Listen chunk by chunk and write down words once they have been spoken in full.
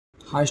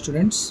Hi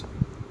students,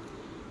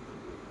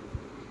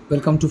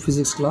 welcome to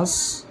physics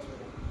class.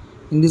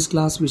 In this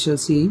class we shall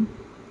see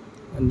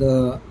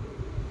the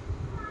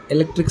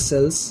electric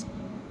cells.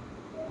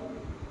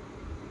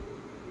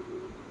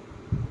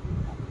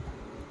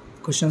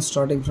 Question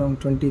starting from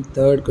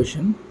 23rd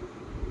question.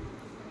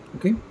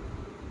 Okay.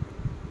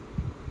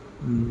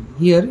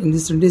 Here in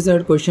this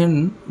 23rd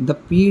question, the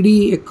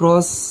PD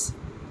across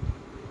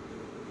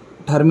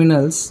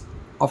terminals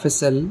of a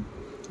cell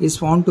is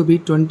found to be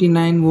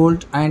 29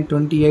 volt and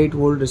 28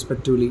 volt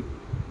respectively.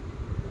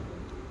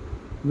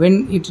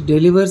 When it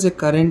delivers a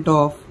current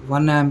of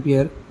 1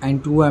 ampere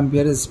and 2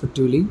 ampere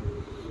respectively,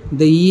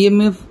 the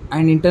EMF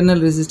and internal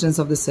resistance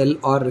of the cell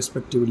are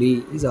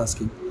respectively is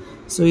asking.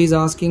 So he is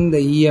asking the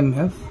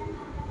EMF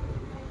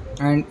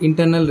and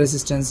internal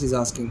resistance is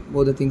asking,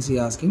 both the things he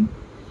is asking.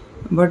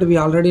 But we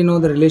already know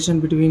the relation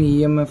between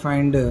EMF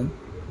and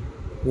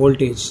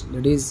voltage,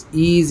 that is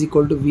E is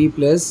equal to V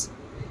plus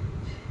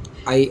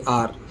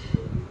IR.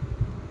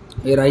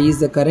 Here I is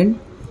the current,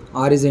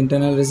 R is the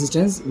internal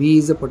resistance, V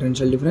is the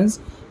potential difference,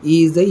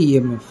 E is the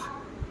EMF.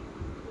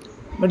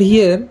 But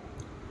here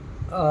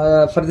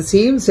for the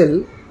same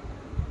cell,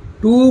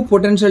 two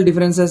potential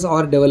differences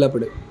are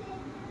developed.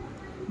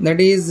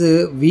 That is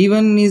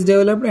V1 is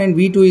developed and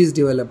V2 is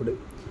developed.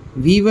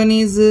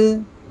 V1 is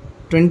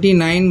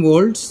 29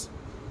 volts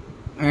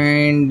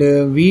and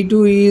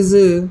V2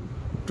 is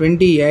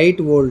 28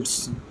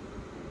 volts.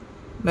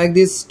 Like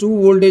this, two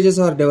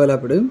voltages are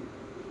developed.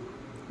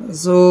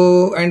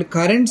 So, and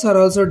currents are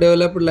also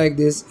developed like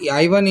this.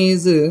 I1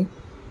 is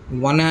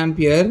 1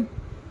 ampere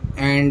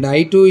and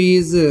I2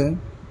 is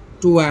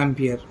 2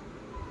 ampere.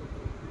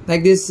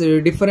 Like this,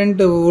 different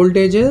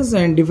voltages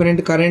and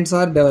different currents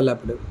are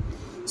developed.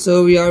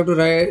 So we have to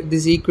write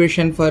this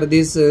equation for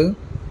this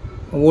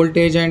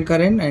voltage and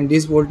current and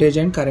this voltage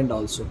and current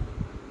also.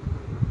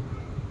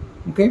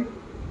 Okay.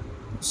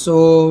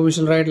 So we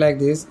shall write like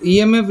this.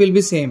 EMF will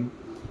be same.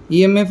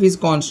 EMF is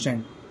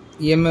constant.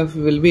 EMF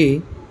will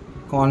be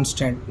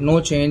constant. No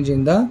change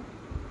in the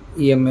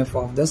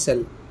EMF of the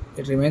cell.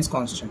 It remains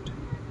constant.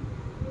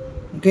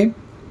 Okay.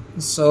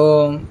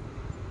 So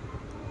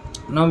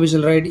now we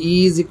shall write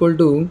E is equal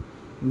to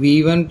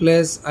V1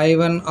 plus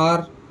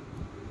I1R,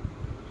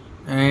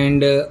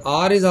 and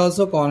R is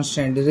also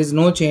constant. There is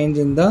no change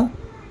in the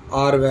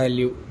R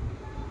value.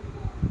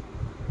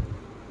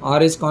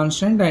 R is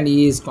constant and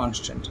E is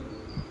constant,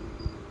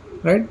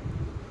 right?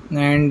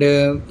 And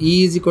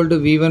E is equal to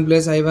V1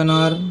 plus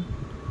I1R.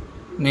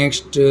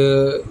 Next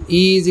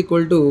E is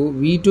equal to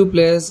V2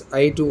 plus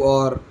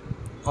I2R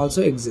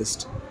also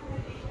exist.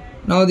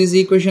 Now this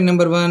equation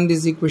number 1,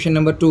 this equation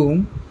number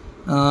 2,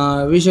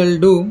 we shall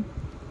do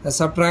the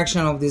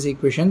subtraction of these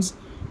equations.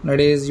 That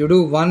is, you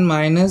do 1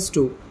 minus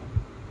 2,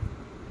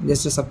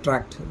 just to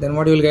subtract. Then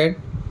what you will get?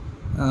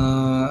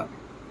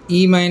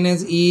 E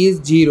minus E is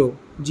 0.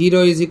 0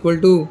 is equal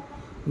to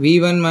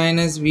V1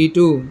 minus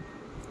V2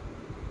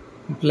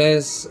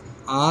 plus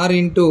R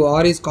into,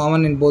 R is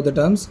common in both the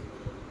terms,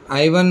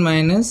 I1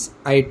 minus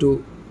I2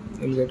 you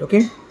will get.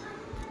 Okay.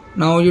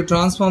 Now you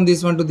transform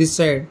this one to this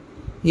side.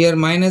 Here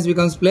minus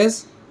becomes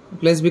plus,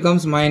 plus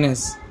becomes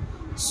minus.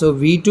 So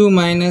V2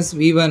 minus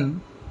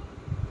V1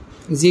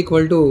 is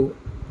equal to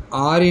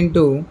R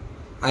into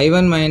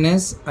I1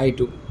 minus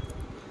I2.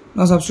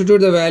 Now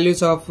substitute the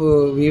values of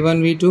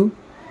V1 V2,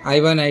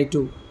 I1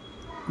 I2.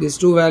 These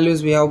two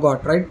values we have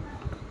got, right?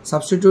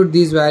 Substitute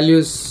these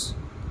values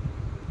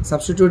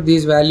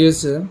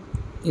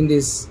in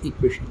this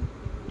equation.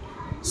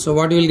 So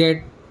what you will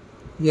get?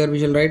 Here we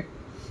shall write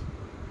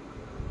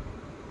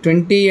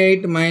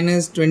 28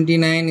 minus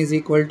 29 is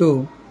equal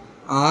to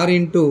R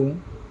into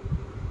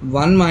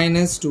 1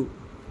 minus 2.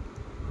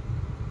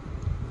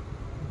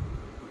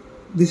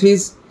 This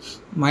is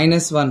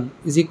minus 1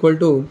 is equal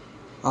to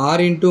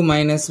R into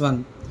minus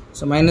 1.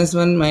 So minus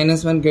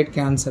 1 get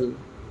cancelled.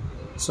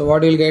 So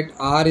what you will get?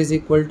 R is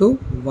equal to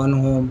 1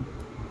 ohm.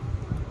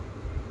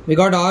 We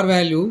got R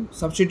value.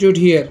 Substitute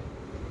here.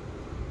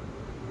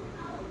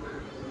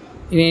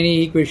 In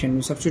any equation,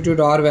 you substitute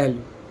R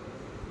value.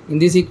 In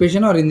this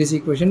equation or in this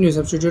equation, you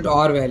substitute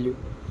R value.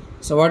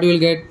 So what you will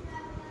get?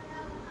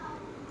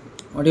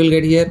 What you will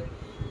get here?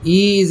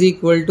 E is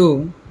equal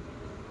to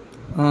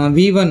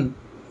V1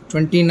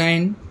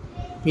 29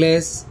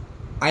 plus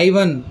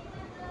I1.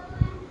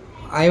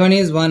 I1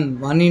 is 1.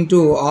 1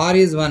 into R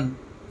is 1.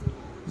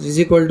 This is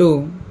equal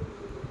to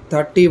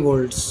 30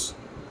 volts.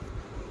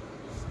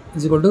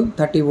 Is equal to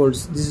 30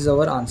 volts. This is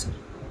our answer.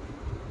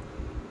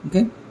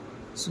 Okay.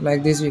 So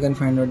like this we can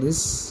find out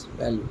this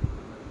value.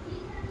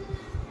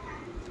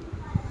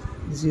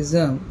 This is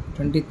the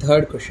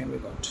 23rd question we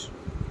got.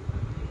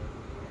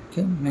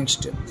 Okay,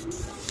 next.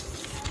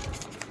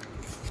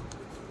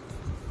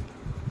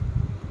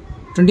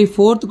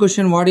 24th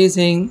question, what is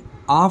saying?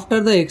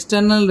 After the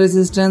external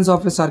resistance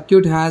of a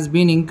circuit has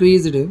been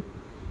increased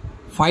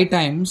 5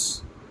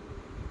 times,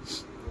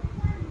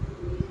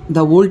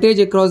 the voltage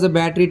across the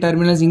battery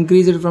terminals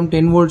increased from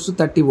 10 volts to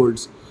 30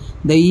 volts.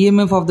 The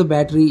EMF of the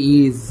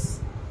battery is,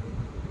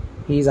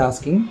 he is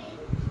asking.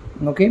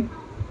 Okay.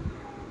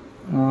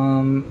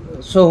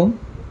 So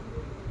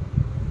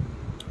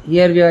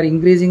here we are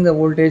increasing the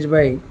voltage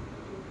by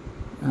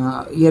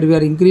here we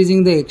are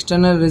increasing the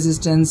external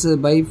resistance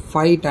by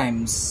 5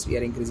 times we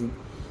are increasing.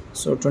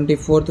 So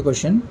 24th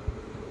question,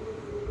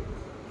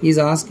 he is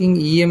asking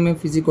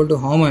EMF is equal to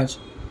how much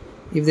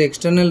if the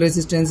external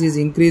resistance is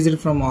increased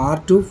from R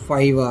to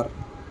 5R.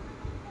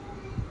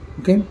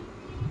 Okay,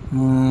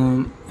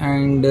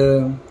 and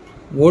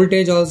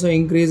voltage also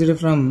increased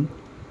from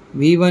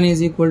V1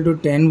 is equal to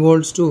 10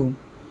 volts to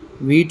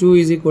V2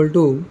 is equal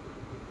to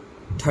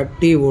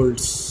 30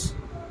 volts.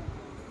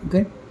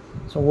 Okay,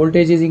 so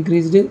voltage is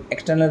increased,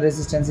 external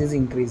resistance is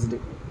increased.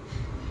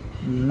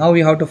 Now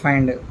we have to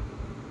find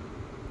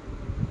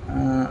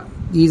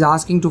he is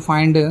asking to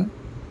find the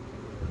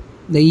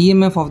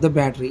EMF of the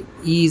battery.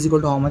 E is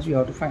equal to how much we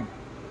have to find.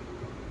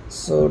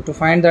 So to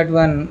find that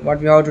one, what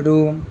we have to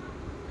do,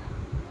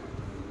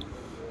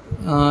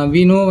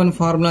 we know one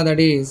formula, that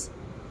is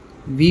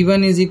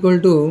V1 is equal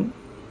to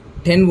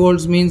 10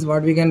 volts means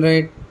what we can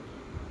write,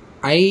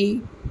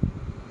 I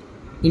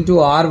into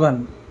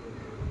R1,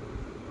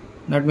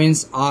 that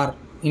means R,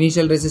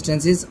 initial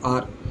resistance is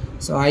R,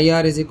 so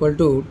IR is equal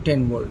to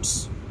 10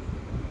 volts.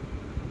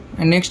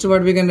 And next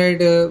what we can write,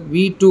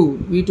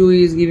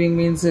 V2 is giving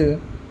means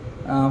for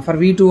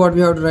V2 what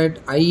we have to write,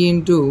 I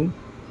into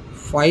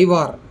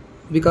 5R,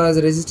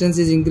 because resistance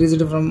is increased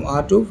from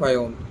R to 5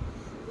 ohm.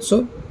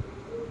 So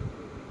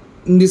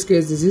in this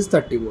case this is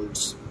 30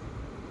 volts.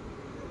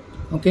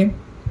 Okay,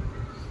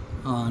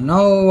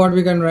 now what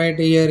we can write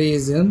here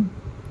is in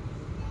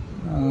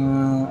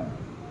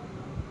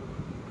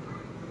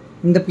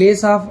the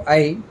place of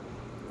I,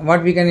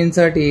 what we can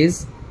insert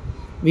is,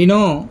 we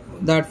know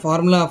that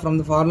formula, from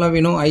the formula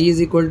we know I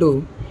is equal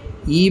to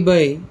E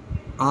by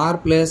R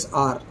plus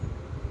R.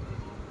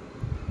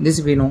 This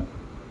we know,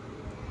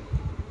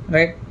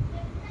 right?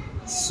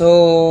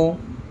 So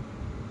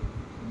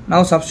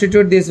now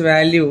substitute this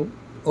value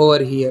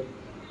over here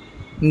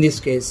in this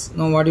case.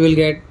 Now what you will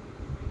get,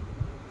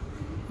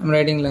 I am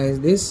writing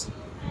like this,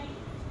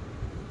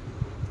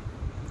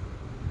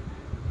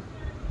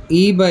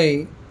 E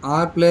by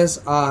R plus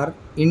R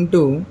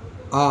into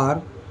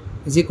R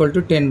is equal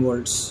to 10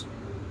 volts.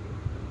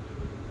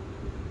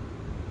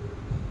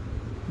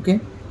 Okay,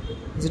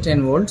 this is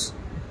 10 volts.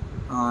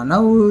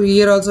 Now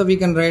here also we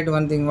can write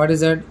one thing, what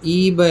is that,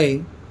 E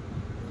by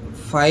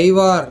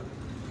 5R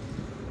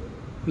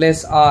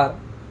plus R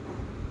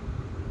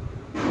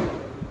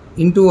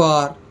into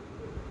R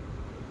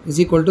is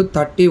equal to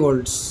 30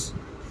 volts.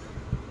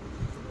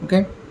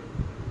 Okay,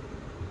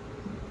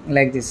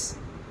 like this.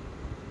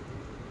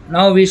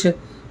 Now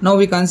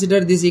we consider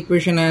this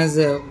equation as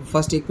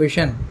first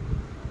equation,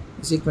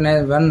 this equation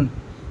as 1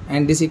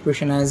 and this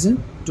equation as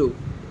 2.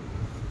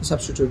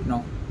 Substitute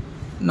now.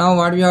 Now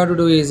what we have to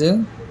do is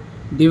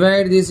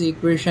divide this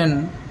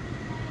equation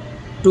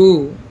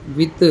 2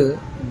 with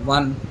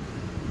 1.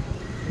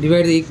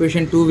 Divide the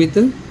equation 2 with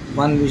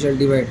 1 we shall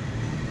divide.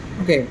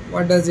 Okay,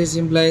 what does this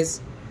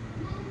implies?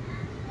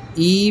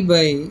 E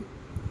by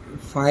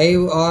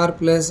 5R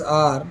plus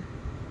R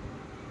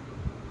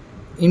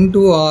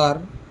into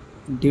R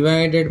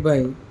divided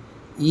by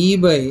E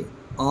by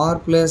R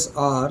plus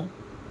R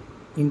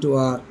into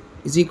R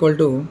is equal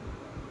to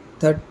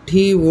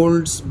 30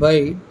 volts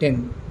by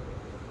 10.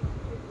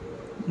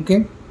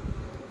 Okay,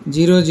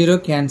 0 0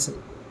 cancel,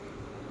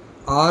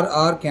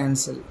 R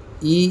cancel,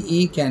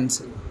 E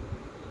cancel.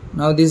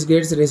 Now this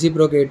gets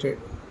reciprocated.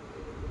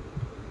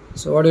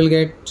 So what will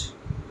get,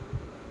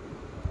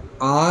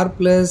 R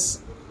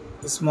plus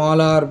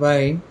small r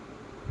by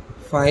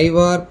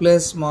 5R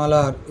plus small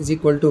r is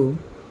equal to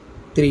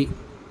 3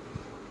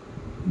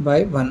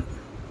 by 1,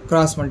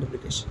 cross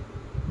multiplication.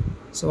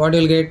 So what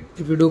you will get,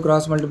 if you do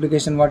cross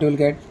multiplication, what you will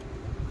get,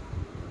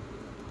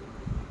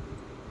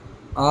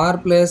 R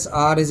plus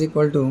R is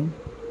equal to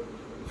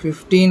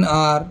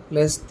 15R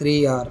plus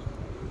 3R.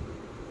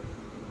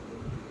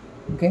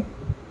 Okay,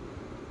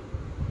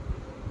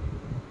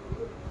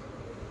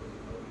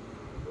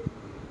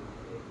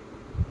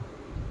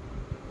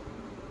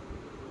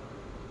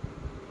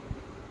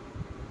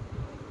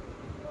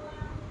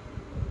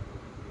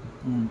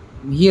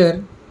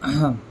 here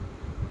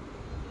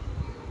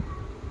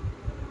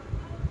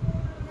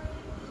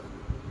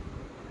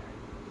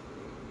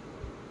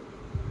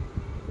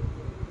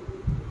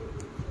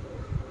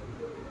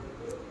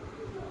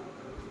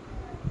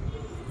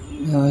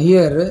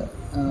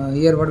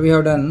here what we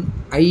have done,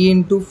 I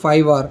into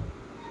 5R.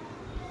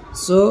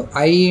 So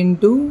I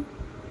into,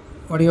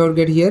 what you have to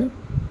get here,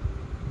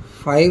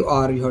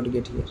 5R you have to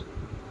get here.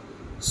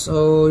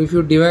 So if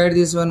you divide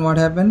this one, what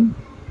happened,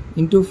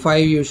 into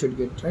 5 you should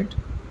get, right?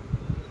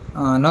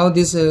 Now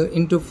this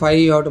into 5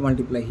 you have to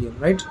multiply here,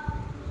 right?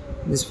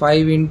 This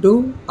 5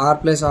 into R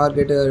plus R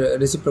get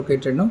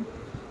reciprocated, no?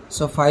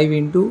 So 5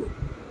 into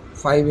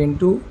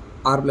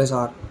R plus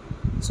R.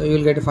 So you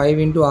will get 5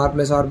 into R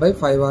plus R by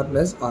 5R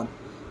plus R.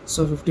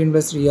 So 15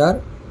 plus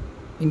 3R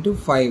into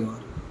 5R.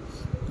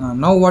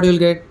 Now what you will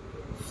get,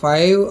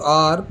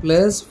 5R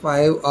plus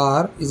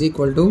 5R is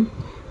equal to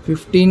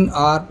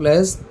 15R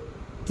plus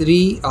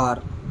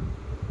 3R.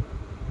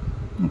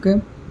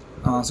 Okay,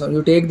 so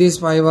you take this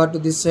 5R to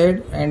this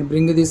side and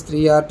bring this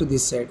 3R to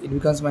this side. It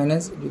becomes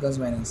minus, it becomes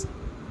minus.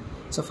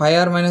 So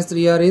 5R minus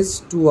 3R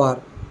is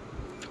 2R.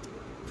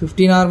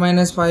 15R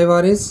minus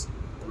 5R is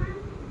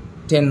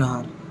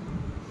 10R.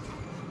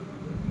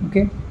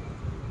 Okay,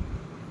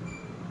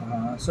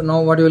 so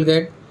now what you will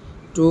get?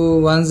 2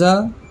 1s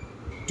are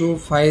 2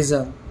 5s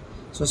are.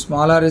 So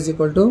small r is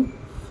equal to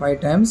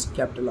 5 times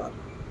capital R.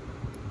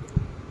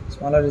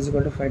 Small r is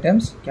equal to 5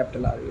 times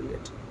capital R you will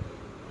get.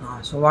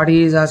 So what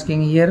he is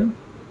asking here,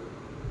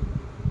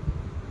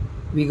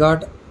 we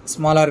got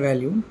smaller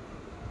value.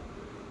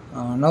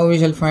 Now we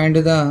shall find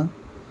the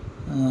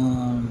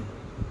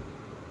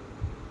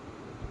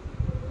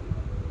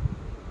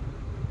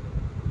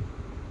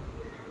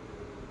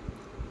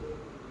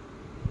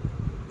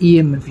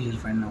EMF we shall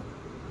find now.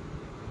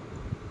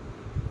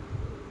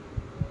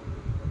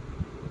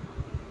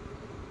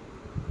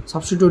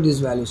 Substitute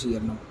these values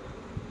here now.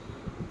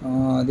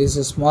 This is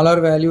a smaller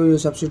value, you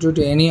substitute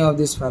any of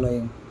this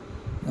following.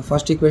 The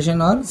first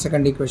equation or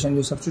second equation,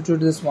 you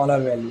substitute the smaller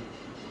value.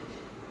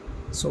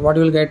 So what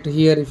you will get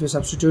here, if you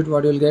substitute,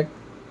 what you will get?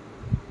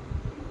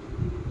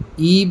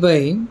 E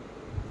by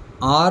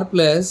R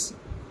plus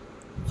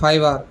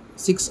 5R,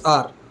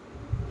 6R,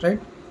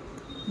 right?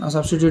 Now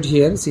substitute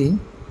here, see,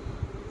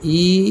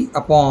 E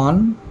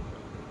upon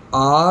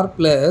R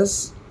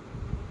plus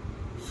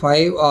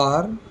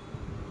 5R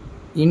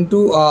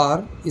into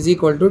R is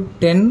equal to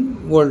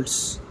 10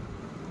 volts.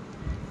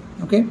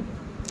 Okay,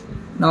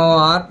 now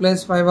R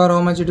plus 5R,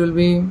 how much it will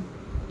be?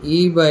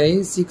 E by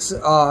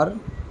 6R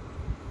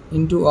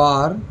into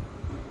R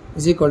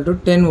is equal to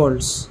 10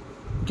 volts.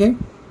 Okay,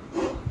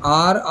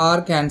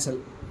 R cancel.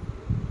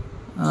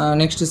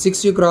 Next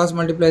 6 you cross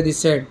multiply this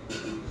side.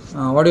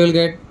 What you will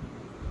get?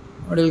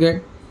 What you will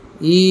get?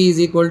 E is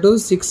equal to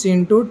 6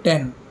 into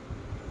 10.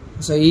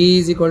 So E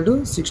is equal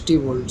to 60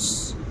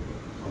 volts.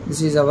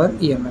 This is our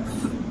EMF.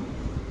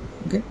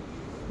 Okay,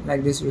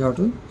 like this we have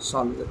to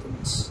solve the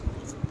things,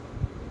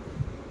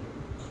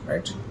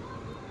 right?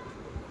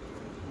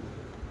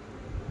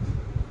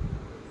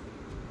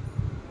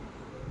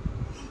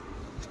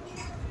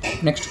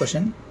 Next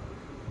question.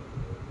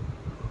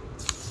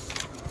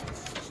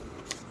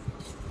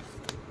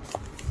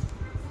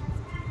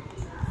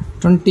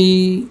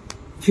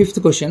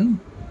 Fifth question.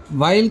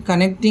 While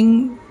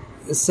connecting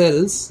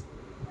cells,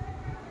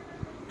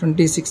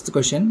 26th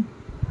question.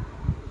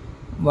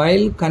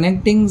 While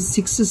connecting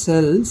 6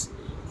 cells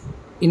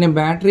in a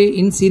battery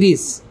in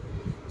series,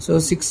 so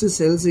 6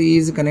 cells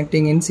is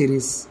connecting in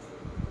series.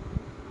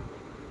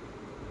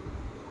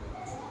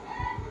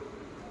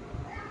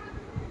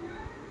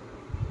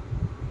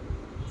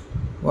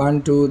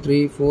 One, two,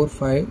 three, four,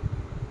 5,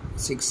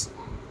 6.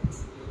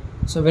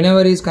 So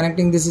whenever he is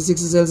connecting this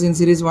 6 cells in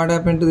series, what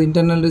happened to the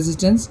internal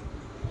resistance?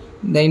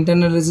 The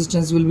internal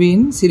resistance will be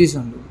in series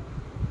only.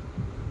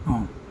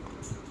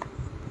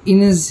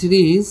 In a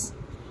series,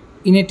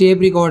 in a tape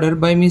recorder,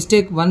 by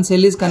mistake one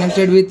cell is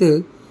connected with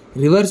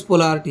reverse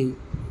polarity.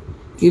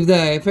 If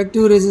the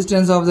effective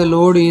resistance of the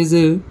load is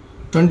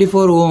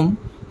 24 ohm,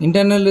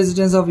 internal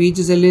resistance of each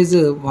cell is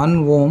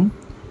 1 ohm.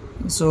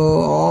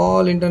 So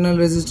all internal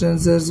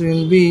resistances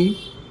will be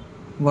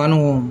 1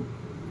 ohm.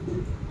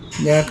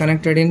 They are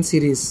connected in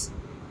series.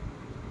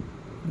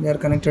 They are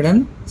connected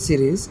in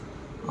series.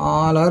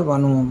 All are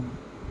 1 ohm.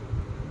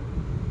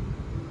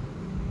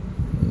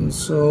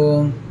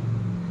 So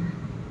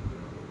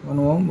 1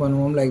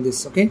 ohm like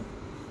this. Okay,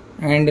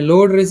 and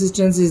load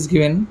resistance is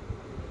given.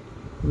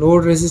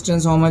 Load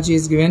resistance how much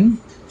is given?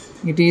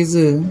 It is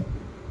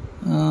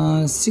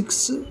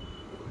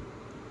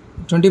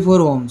 24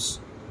 ohms.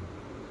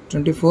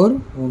 24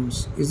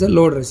 ohms is the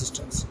load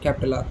resistance,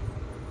 capital R.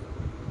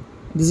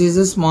 This is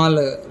a small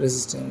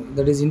resistance,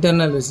 that is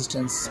internal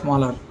resistance,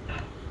 small r.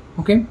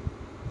 Okay,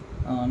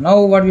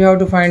 now what we have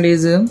to find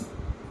is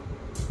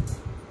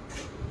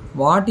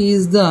what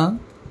is the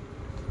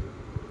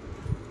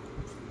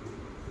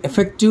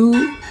effective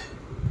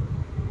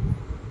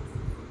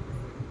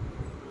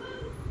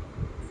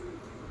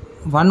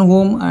one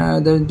ohm,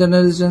 the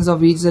internal resistance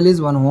of each cell is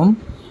 1 ohm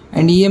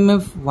and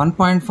EMF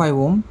 1.5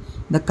 ohm.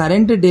 The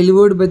current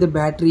delivered by the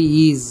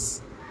battery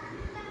is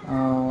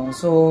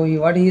so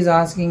what he is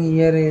asking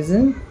here is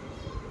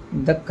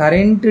the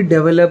current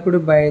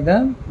developed by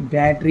the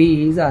battery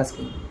he is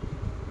asking.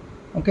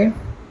 Okay,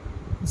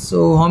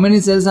 so how many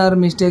cells are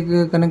mistake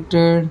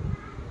connected?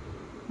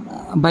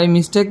 By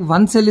mistake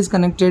one cell is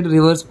connected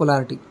reverse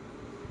polarity.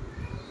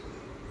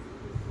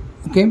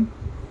 Okay,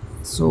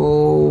 so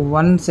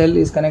one cell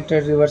is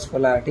connected reverse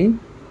polarity,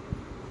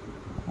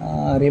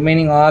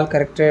 remaining all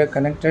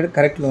connected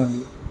correctly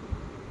only.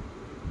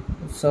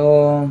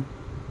 So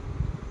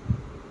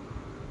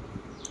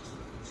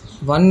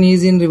one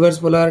is in reverse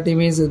polarity,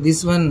 means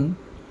this one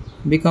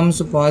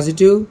becomes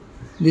positive,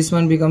 this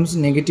one becomes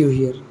negative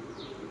here,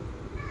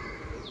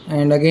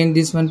 and again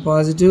this one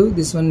positive,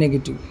 this one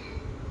negative.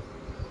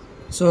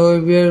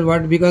 So we are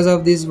what, because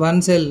of this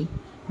one cell,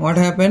 what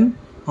happened?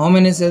 How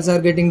many cells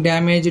are getting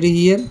damaged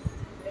here?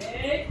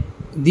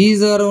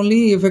 These are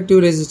only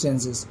effective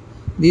resistances.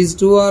 these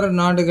two are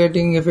not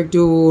getting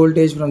effective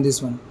voltage from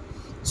this one,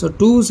 so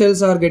two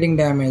cells are getting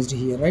damaged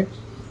here, right?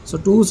 So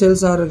two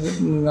cells are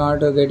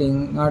not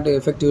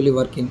effectively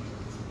working,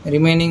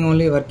 remaining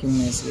only working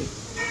nicely.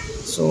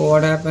 So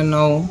what happened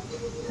now,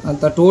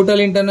 the total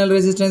internal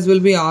resistance will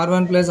be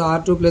R1 plus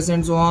R2 plus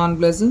and so on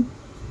plus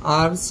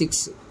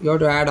R6. You have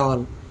to add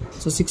all.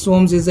 So 6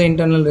 ohms is the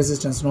internal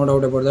resistance, no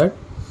doubt about that.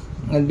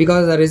 And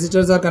because the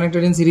resistors are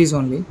connected in series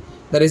only,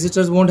 the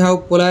resistors won't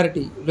have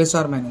polarity plus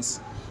or minus.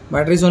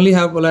 Batteries only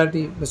have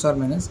polarity plus or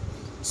minus.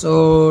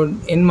 So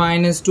N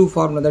minus 2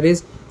 formula, that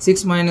is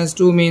 6 minus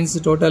 2 means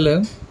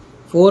total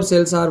 4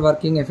 cells are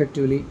working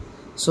effectively.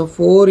 So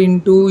 4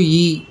 into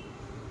E,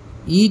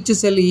 each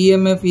cell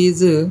EMF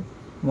is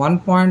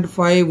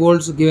 1.5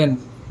 volts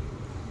given.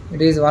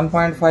 It is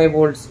 1.5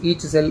 volts.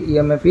 Each cell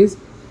EMF is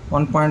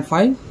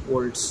 1.5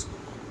 volts.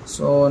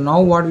 So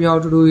now what we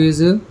have to do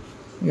is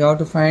we have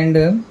to find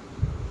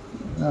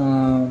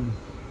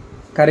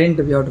current.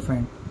 We have to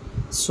find.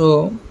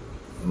 So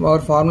our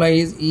formula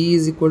is E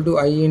is equal to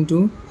I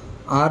into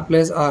R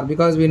plus R,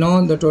 because we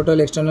know the total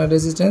external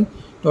resistance,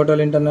 total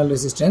internal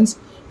resistance,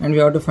 and we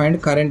have to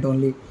find current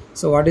only.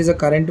 So what is the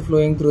current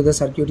flowing through the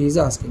circuit he is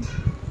asking.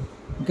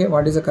 Okay,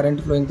 what is the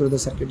current flowing through the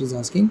circuit is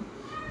asking.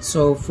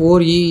 So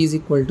 4E is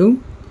equal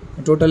to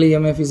total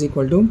EMF is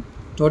equal to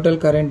total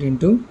current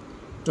into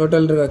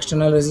total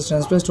external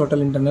resistance plus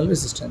total internal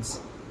resistance.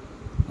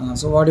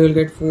 So what you will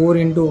get, 4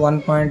 into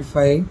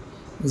 1.5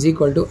 is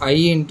equal to I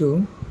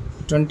into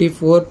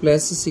 24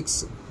 plus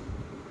 6.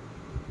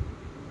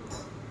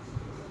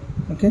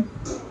 Okay,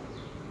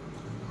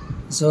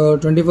 so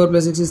 24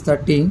 plus 6 is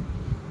 30.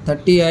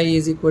 30I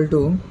is equal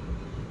to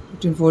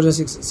 15 4 is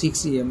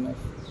 6 EMF.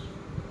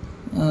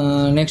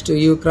 Next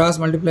you cross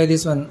multiply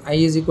this one. I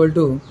is equal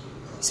to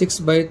 6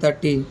 by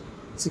 30.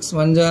 6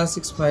 1 ja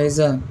 6 5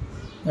 ja,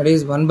 that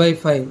is 1 by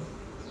 5.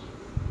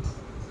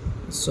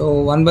 So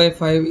 1 by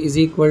 5 is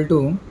equal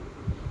to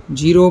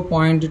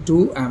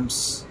 0.2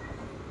 amps.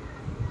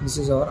 This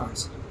is our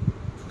answer.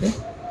 Okay,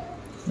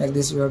 like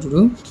this we have to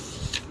do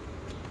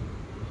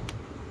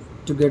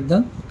to get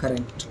the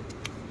current,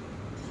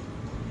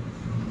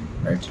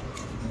 right?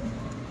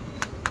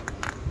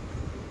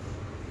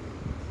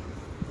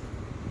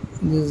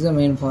 This is the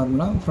main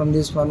formula. From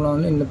this formula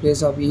only, in the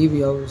place of E we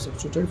have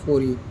substituted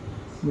 4E,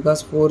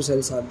 because 4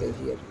 cells are there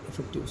here.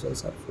 Effective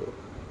cells are 4.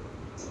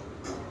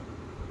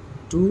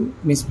 2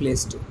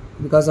 misplaced.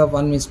 Because of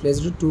 1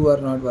 misplaced, 2 are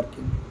not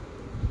working.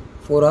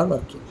 4 are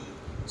working.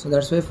 So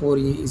that's why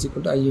 4E is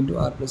equal to I into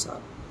R plus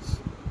R.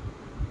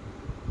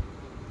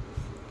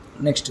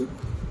 Next,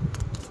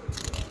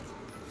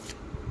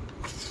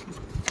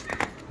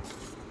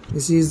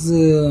 this is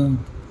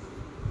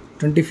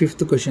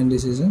 25th question.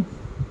 This is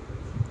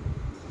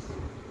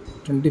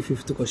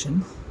 25th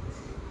question.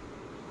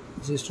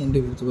 This is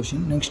 25th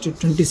question. Next,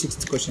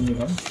 26th question we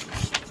have.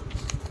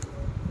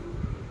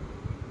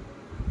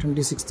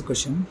 26th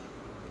question.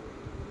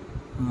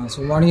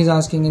 So what he is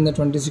asking in the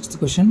 26th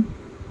question,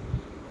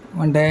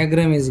 one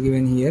diagram is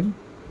given here,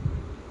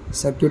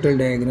 circuital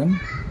diagram.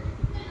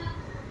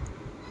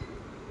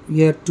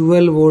 Here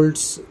 12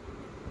 volts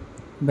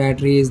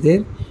battery is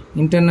there.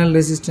 Internal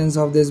resistance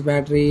of this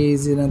battery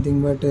is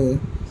nothing but 3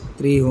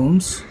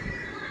 ohms.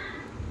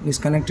 Is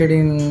connected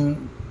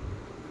in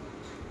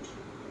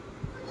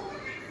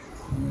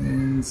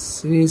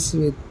series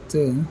with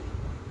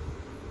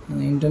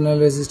internal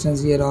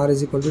resistance here R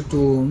is equal to 2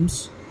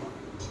 ohms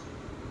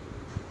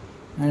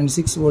and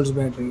 6 volts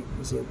battery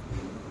is here.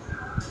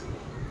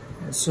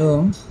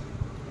 So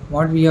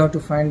what we have to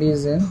find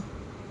is a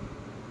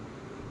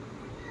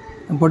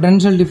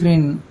potential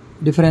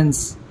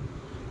difference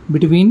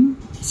between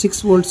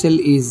 6 volt cell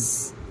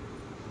is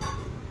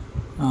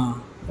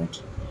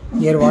right.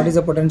 Here what is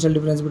the potential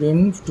difference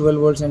between 12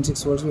 volts and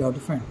 6 volts we have to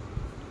find.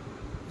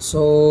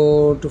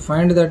 So to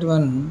find that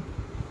one,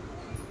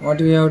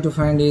 what we have to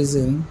find is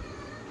we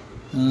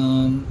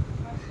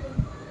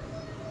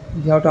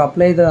have to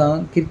apply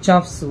the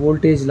Kirchhoff's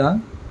voltage law,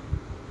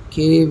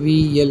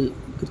 KVL,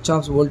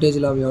 Kirchhoff's voltage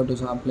law we have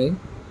to apply.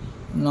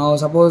 Now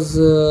suppose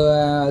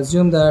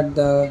assume that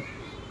the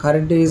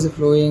current is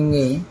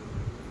flowing,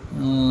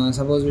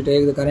 suppose we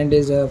take the current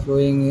is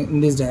flowing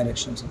in this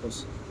direction.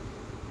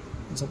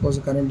 Suppose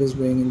the current is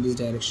flowing in this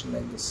direction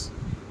like this.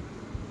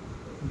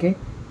 Okay,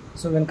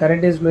 so when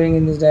current is flowing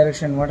in this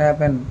direction, what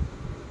happened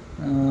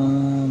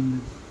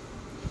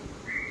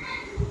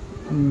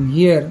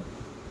here,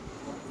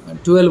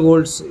 12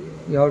 volts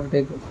you have to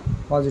take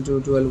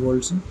positive 12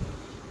 volts.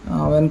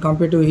 When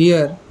compared to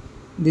here,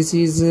 this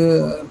is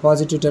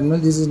positive terminal,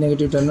 this is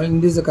negative terminal. In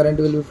this the current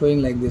will be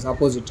flowing like this,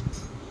 opposite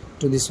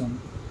to this one.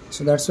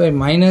 So that's why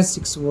minus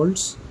 6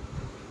 volts.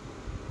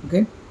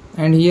 Okay,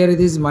 and here it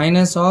is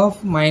minus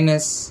of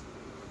minus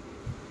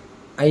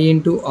I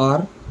into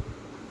R,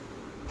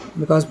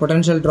 because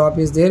potential drop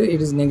is there,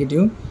 it is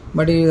negative,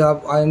 but it is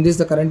in this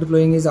the current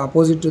flowing is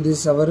opposite to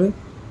this our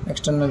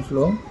external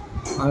flow,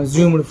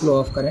 assumed flow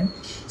of current.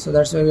 So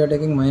that's why we are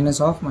taking minus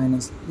of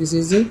minus. This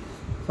is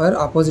for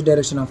opposite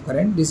direction of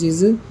current. This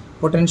is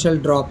potential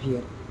drop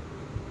here,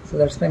 so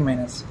that's why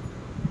minus.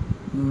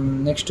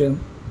 Next, here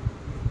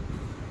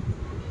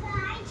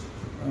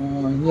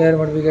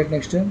what we get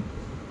next?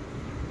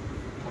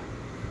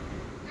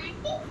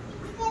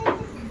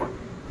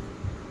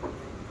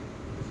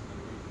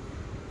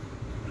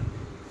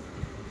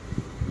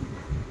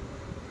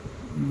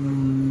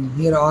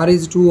 Here R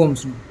is 2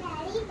 ohms now,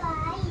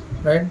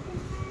 right?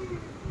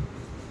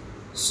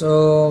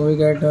 So we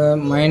get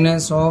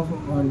minus of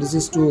this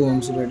is 2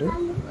 ohms, right?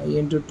 I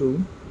into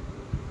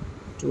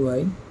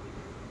 2i,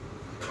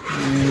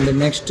 and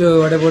next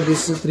what about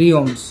this 3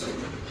 ohms?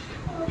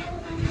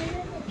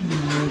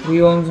 3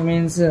 ohms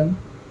means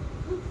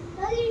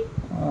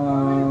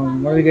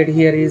what we get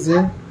here is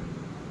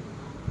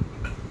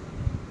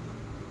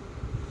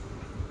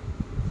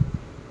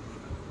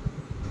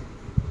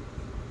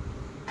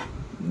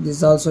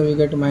this also we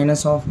get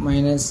minus of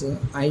minus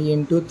I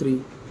into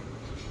 3.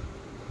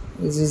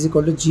 This is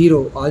equal to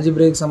 0.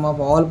 Algebraic sum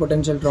of all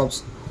potential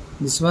drops.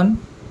 This one,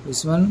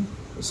 this one,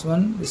 this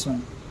one, this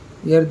one.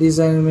 Here these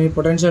many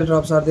potential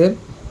drops are there,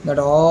 that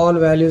all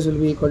values will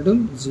be equal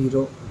to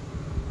 0.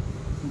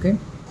 Okay.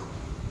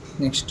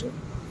 Next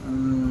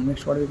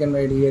what we can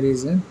write here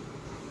is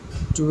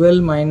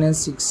 12 minus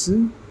 6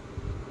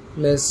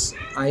 plus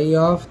I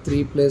of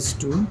 3 plus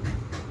 2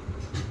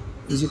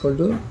 is equal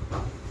to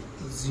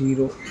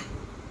 0.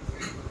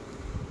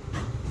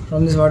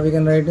 From this what we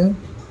can write?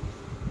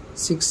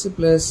 6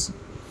 plus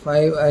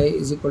 5i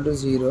is equal to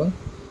 0.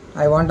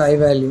 I want I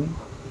value,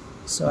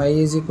 so I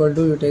is equal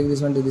to, you take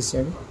this one to this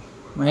side,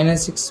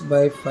 minus 6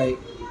 by 5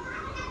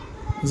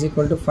 is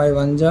equal to 5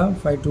 1 ja,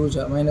 5 2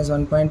 ja, minus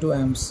 1.2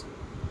 amps.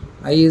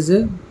 I is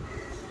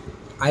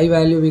I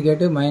value we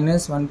get a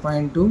minus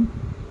 1.2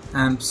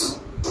 amps.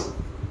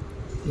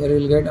 Here we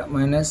will get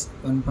minus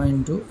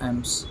 1.2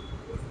 amps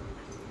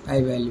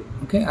I value.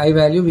 Okay, I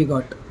value we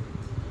got.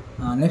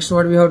 Next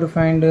what we have to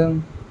find?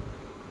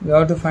 We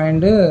have to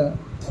find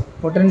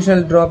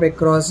potential drop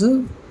across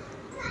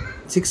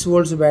 6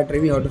 volts battery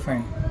we have to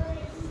find.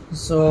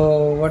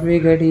 So what we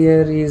get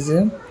here is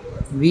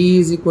V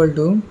is equal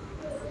to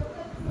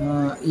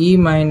E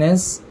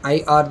minus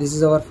IR. This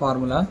is our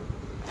formula.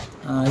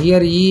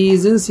 Here E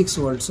is 6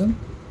 volts,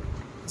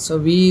 so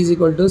V is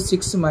equal to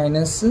 6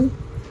 minus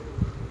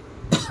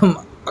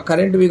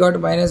current we got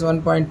minus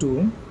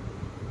 1.2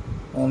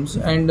 ohms,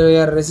 and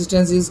your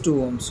resistance is 2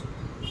 ohms.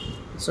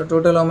 So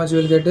total how much we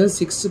will get is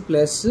 6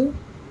 plus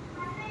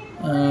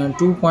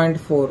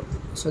 2.4.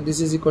 So this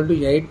is equal to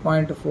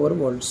 8.4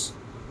 volts.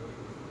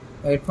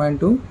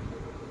 8.4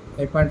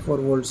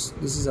 volts.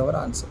 This is our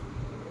answer.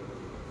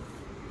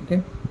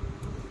 Okay,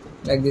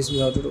 like this we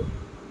have to do.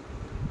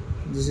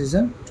 This is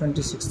a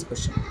 26th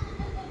question.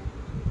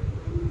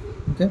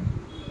 Okay,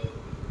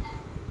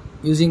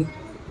 using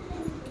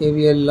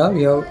KVL law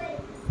we have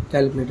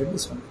calculated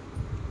this one.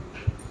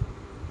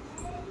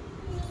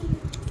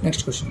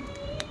 Next question.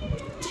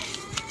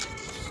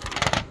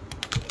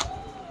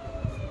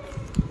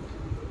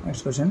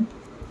 Next question.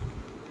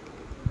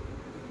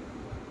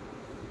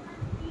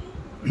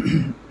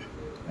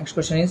 Next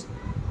question is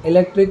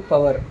electric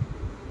power.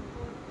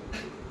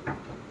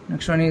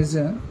 Next one is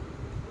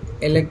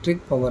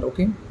electric power.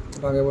 Okay,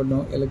 talk about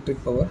now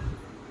electric power.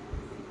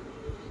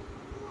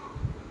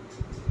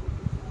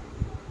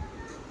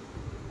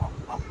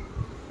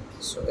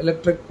 So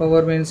electric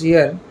power means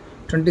here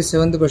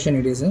 27th question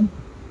it is.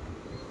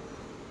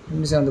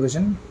 27th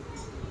question.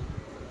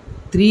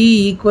 3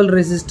 equal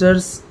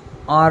resistors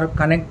are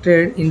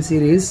connected in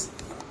series.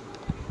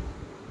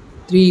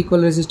 3 equal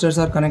resistors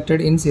are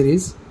connected in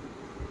series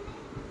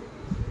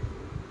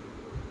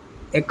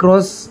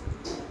across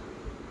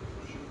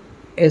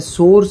a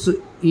source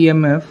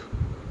EMF.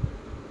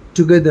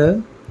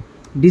 Together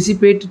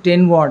dissipate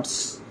 10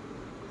 watts.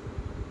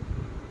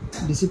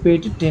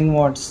 Dissipate 10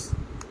 watts.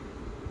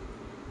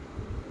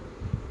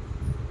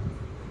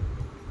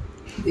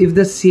 If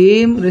the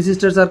same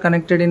resistors are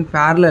connected in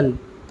parallel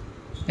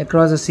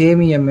across the same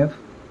EMF,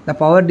 the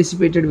power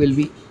dissipated will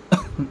be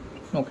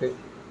okay.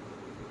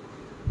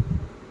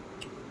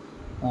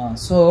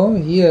 So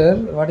here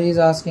what he is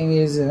asking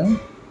is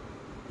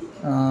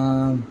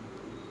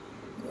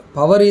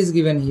power is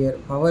given here.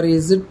 Power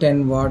is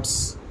 10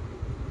 watts.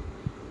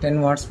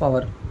 10 watts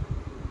power.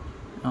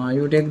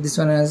 You take this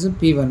one as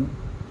P1.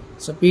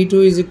 So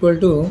P2 is equal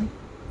to,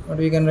 what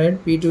we can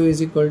write? P2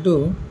 is equal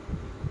to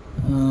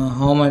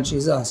how much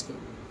is asking.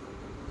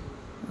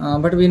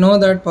 But we know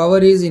that power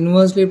is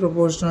inversely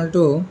proportional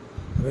to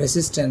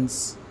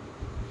resistance,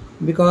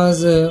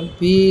 because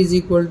P is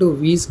equal to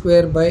V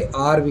square by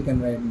R we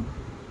can write.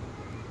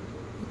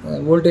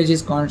 Voltage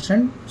is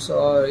constant,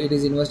 so it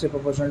is inversely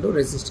proportional to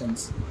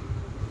resistance.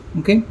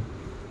 Okay,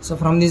 so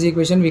from this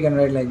equation we can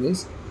write like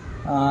this.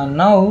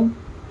 Now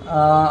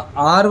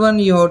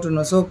R1 you have to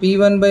know, so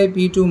P1 by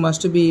P2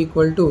 must be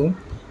equal to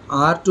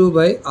R2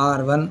 by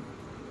R1.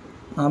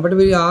 But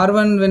with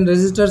R1, when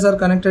resistors are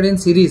connected in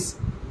series,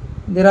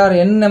 there are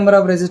n number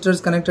of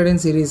resistors connected in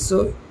series,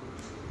 so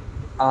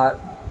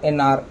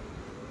NR.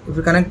 If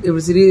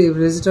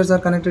resistors are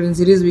connected in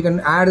series, we can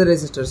add the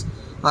resistors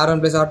R1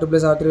 plus R2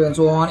 plus R3 and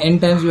so on, n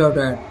times we have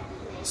to add.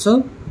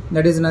 So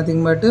that is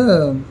nothing but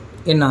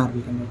NR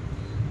we can write.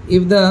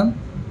 If the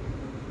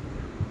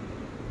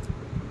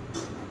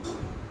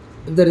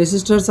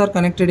resistors are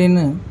connected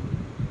in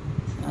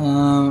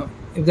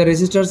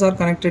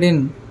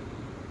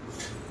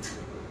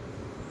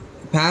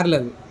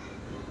parallel,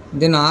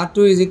 then R2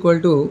 is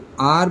equal to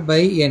R by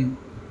N.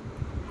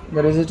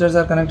 The resistors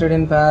are connected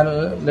in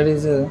parallel, that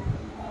is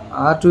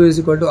R2 is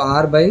equal to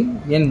R by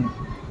N.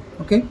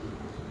 Okay.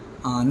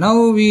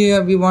 Now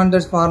we want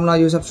this formula.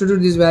 You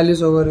substitute these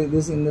values over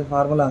this in the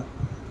formula.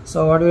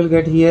 So what we will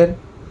get here?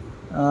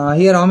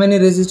 Here how many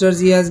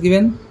resistors he has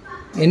given?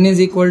 N is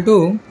equal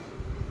to,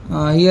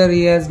 here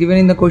he has given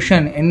in the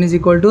question, N is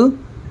equal to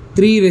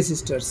 3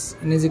 resistors.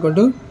 N is equal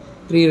to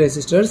 3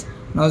 resistors.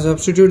 Now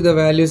substitute the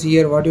values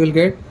here. What you will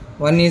get?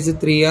 One is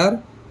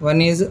 3R,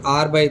 one is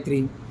R by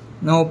 3.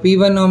 Now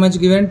P1 how much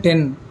given?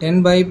 10.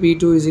 10 by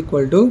P2 is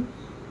equal to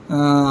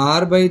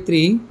R by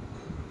 3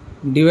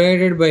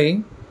 divided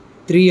by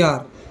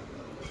 3R.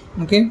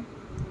 Okay.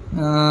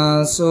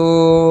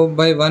 So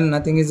by 1,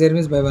 nothing is there,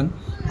 means by 1.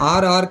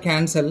 R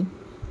cancel.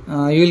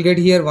 You will get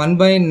here 1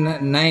 by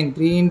 9.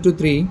 3 into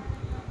 3,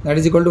 that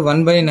is equal to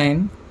 1 by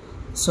 9.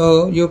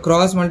 So you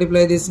cross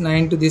multiply this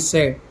 9 to this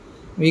side.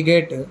 We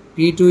get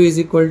P2 is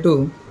equal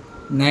to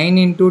 9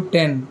 into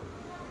 10,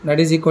 that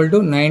is equal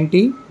to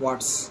 90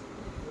 watts.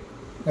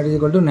 That is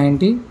equal to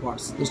 90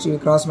 watts. Just we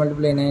cross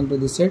multiply 9 to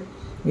this side,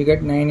 we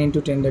get 9 into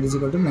 10, that is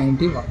equal to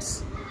 90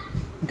 watts.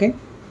 Okay.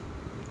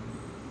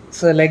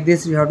 So like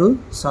this we have to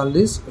solve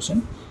this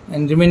question,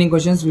 and remaining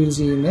questions we will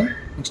see in the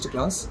next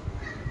class.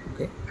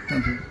 Okay,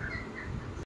 thank you.